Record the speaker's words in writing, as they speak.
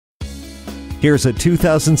Here's a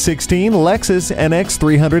 2016 Lexus NX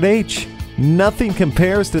 300H. Nothing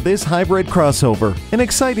compares to this hybrid crossover. An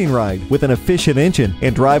exciting ride with an efficient engine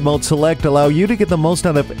and Drive Mode Select allow you to get the most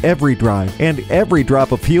out of every drive and every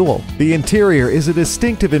drop of fuel. The interior is a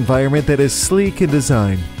distinctive environment that is sleek in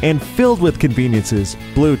design and filled with conveniences: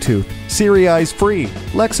 Bluetooth, Siri Eyes Free,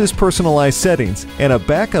 Lexus personalized settings, and a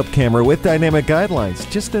backup camera with dynamic guidelines,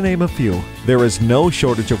 just to name a few. There is no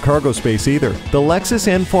shortage of cargo space either. The Lexus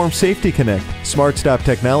N-Form Safety Connect, Smart Stop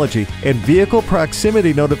technology, and vehicle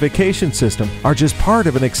proximity notification system are just part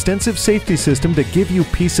of an extensive safety system to give you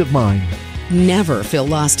peace of mind. Never feel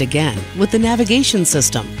lost again with the navigation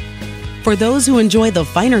system. For those who enjoy the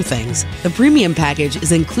finer things, the premium package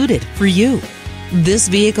is included for you. This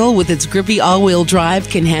vehicle with its grippy all-wheel drive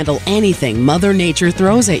can handle anything Mother Nature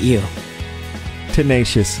throws at you.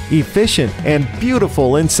 Tenacious, efficient, and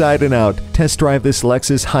beautiful inside and out. Test drive this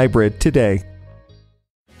Lexus Hybrid today.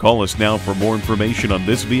 Call us now for more information on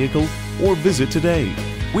this vehicle or visit today.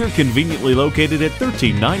 We're conveniently located at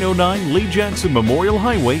 13909 Lee Jackson Memorial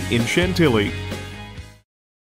Highway in Chantilly.